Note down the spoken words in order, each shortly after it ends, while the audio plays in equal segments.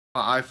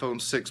My iPhone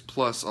 6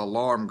 Plus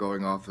alarm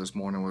going off this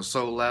morning was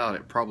so loud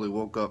it probably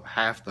woke up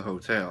half the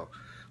hotel.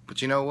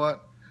 But you know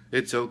what?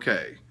 It's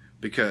okay,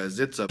 because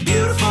it's a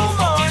beautiful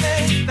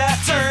morning that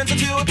turns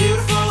into a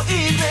beautiful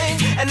evening,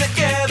 and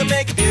together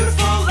make a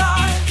beautiful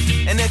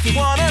life. And if you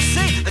wanna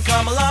see, then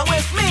come along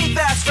with me,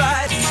 that's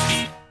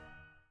right.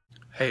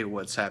 Hey,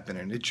 what's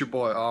happening? It's your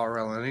boy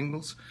RL and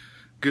Ingalls.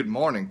 Good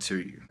morning to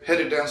you.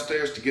 Headed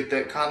downstairs to get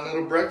that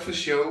continental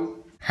breakfast, yo.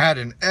 Had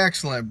an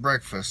excellent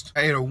breakfast.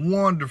 I ate a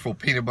wonderful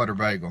peanut butter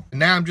bagel. And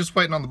now I'm just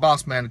waiting on the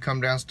boss man to come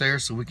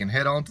downstairs so we can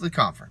head on to the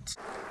conference.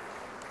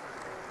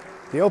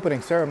 The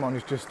opening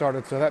ceremony's just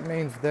started, so that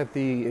means that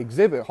the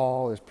exhibit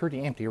hall is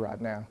pretty empty right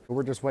now.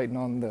 We're just waiting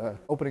on the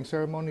opening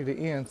ceremony to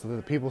end so that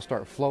the people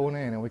start flowing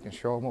in and we can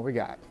show them what we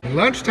got.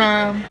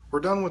 Lunchtime!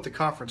 We're done with the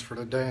conference for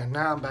today, and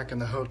now I'm back in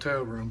the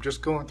hotel room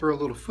just going through a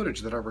little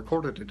footage that I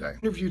recorded today. I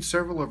interviewed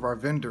several of our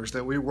vendors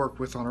that we work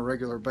with on a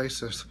regular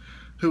basis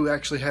who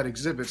actually had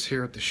exhibits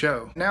here at the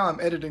show. Now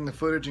I'm editing the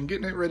footage and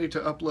getting it ready to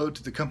upload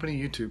to the company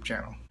YouTube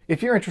channel.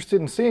 If you're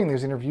interested in seeing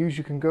these interviews,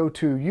 you can go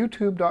to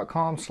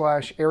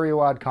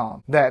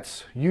youtube.com/areawidecom.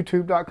 That's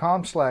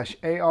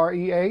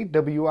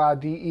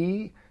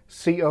youtube.com/areawidecom.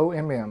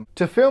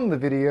 To film the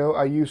video,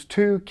 I used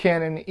two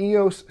Canon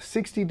EOS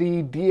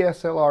 60D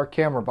DSLR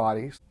camera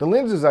bodies. The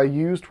lenses I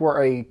used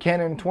were a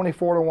Canon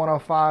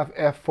 24-105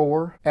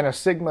 f4 and a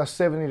Sigma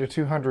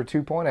 70-200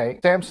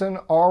 2.8, Samson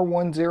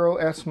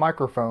R10S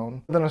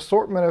microphone with an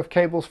assortment of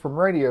cables from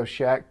Radio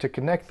Shack to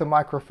connect the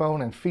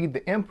microphone and feed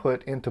the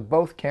input into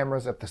both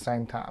cameras at the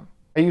same time.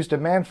 I used a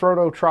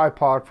Manfrotto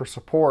tripod for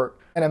support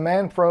and a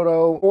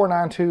Manfrotto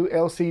 492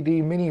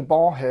 LCD mini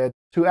ball head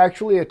to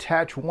actually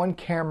attach one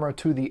camera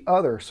to the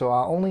other, so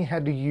I only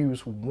had to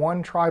use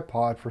one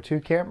tripod for two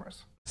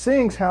cameras.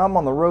 Seeing as how I'm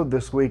on the road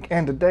this week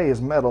and today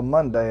is Metal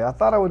Monday, I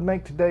thought I would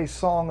make today's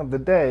song of the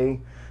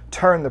day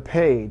Turn the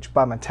Page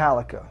by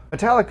Metallica.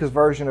 Metallica's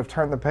version of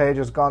Turn the Page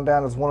has gone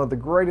down as one of the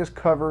greatest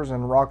covers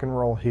in rock and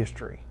roll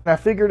history. And I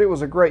figured it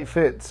was a great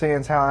fit seeing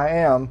as how I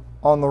am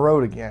on the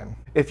road again.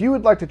 If you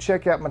would like to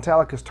check out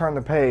Metallica's Turn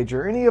the Page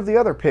or any of the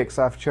other picks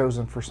I've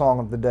chosen for Song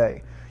of the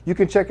Day, you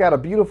can check out A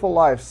Beautiful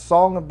Life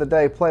Song of the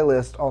Day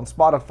playlist on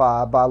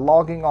Spotify by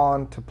logging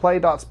on to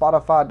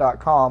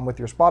play.spotify.com with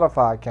your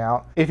Spotify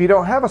account. If you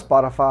don't have a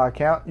Spotify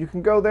account, you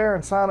can go there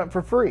and sign up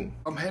for free.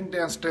 I'm heading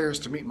downstairs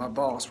to meet my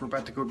boss. We're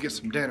about to go get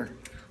some dinner.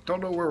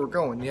 Don't know where we're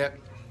going yet.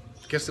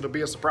 Guess it'll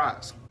be a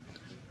surprise.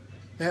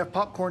 They have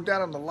popcorn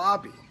down in the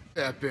lobby.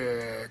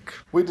 Epic.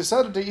 We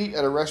decided to eat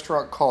at a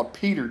restaurant called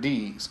Peter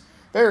D's.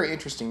 Very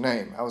interesting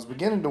name. I was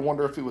beginning to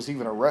wonder if it was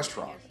even a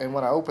restaurant, and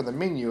when I opened the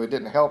menu, it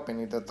didn't help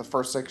any that the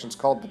first section's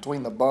called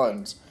Between the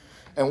Buns,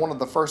 and one of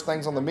the first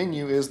things on the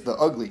menu is the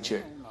ugly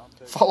chick,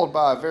 followed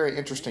by a very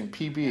interesting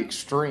PB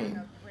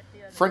Extreme,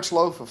 French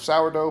loaf of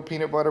sourdough,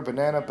 peanut butter,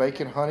 banana,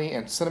 bacon, honey,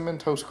 and cinnamon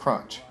toast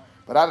crunch.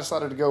 But I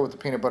decided to go with the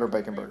peanut butter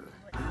bacon burger.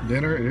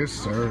 Dinner is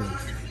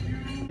served.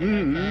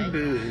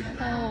 Good.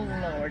 Oh,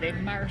 Lord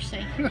have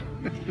mercy.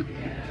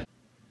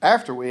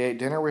 After we ate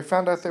dinner, we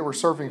found out they were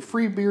serving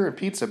free beer and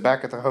pizza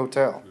back at the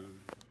hotel.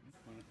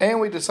 And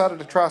we decided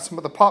to try some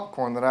of the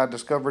popcorn that I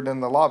discovered in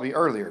the lobby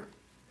earlier.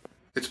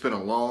 It's been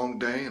a long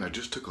day and I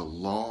just took a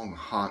long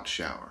hot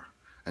shower.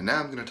 And now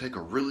I'm going to take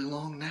a really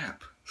long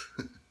nap.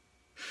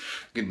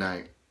 Good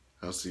night.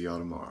 I'll see y'all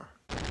tomorrow.